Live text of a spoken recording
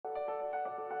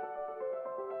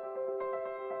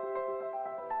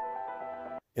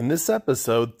In this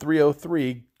episode,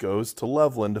 303 goes to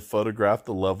Loveland to photograph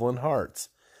the Loveland hearts.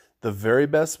 The very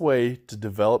best way to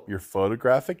develop your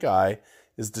photographic eye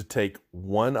is to take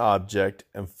one object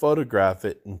and photograph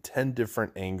it in 10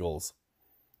 different angles.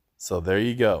 So there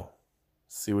you go.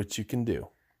 See what you can do.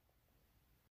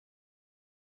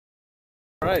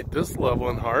 All right, this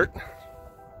Loveland heart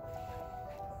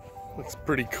looks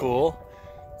pretty cool.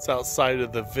 It's outside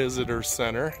of the visitor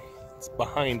center. It's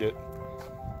behind it.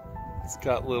 It's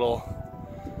got little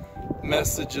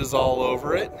messages all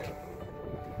over it.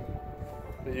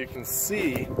 But you can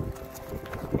see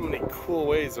how many cool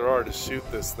ways there are to shoot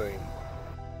this thing.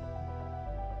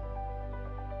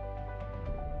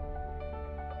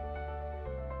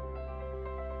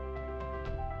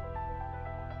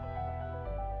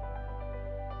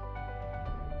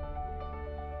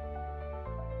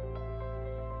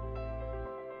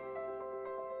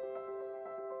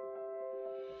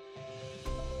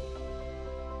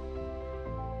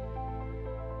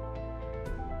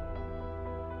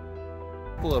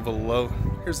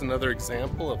 Here's another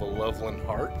example of a Loveland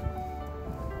heart.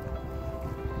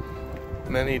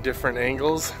 Many different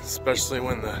angles, especially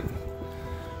when the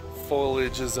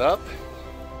foliage is up.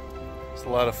 There's a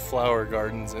lot of flower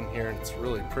gardens in here, and it's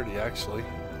really pretty actually.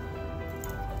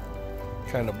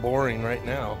 Kind of boring right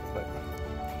now, but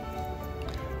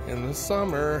in the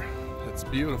summer, it's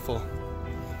beautiful.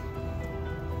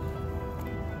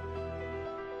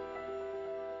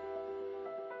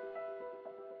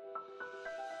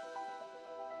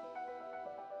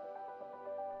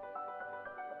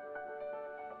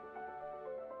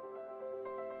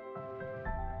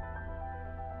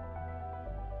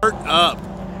 Heart up.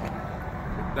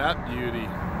 Look at that beauty.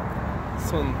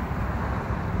 This one,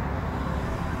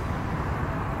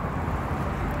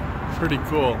 pretty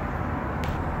cool.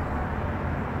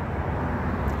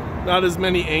 Not as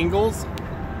many angles,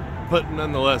 but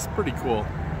nonetheless pretty cool.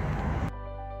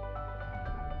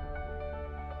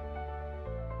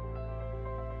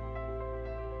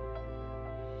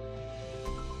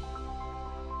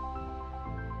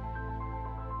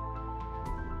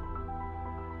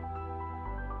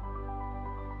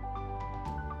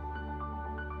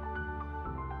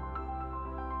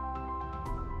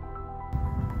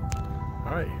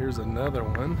 All right, here's another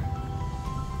one.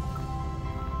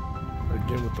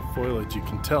 Again, with the foliage, you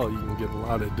can tell you can get a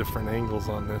lot of different angles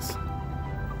on this.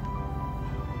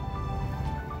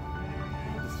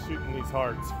 Just shooting these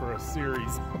hearts for a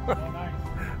series. Oh, nice.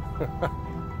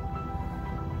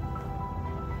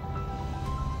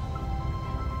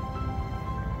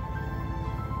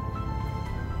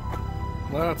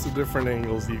 Lots of different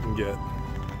angles you can get.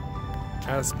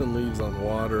 Aspen leaves on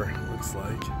water, looks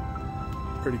like.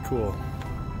 Pretty cool.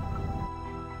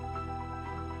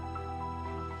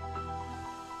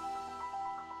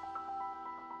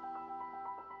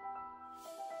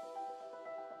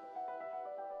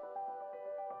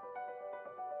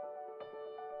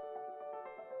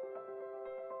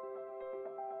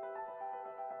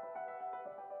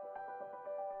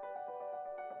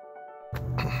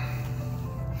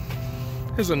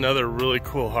 Here's another really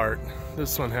cool heart.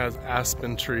 This one has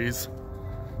aspen trees.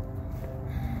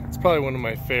 It's probably one of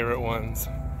my favorite ones.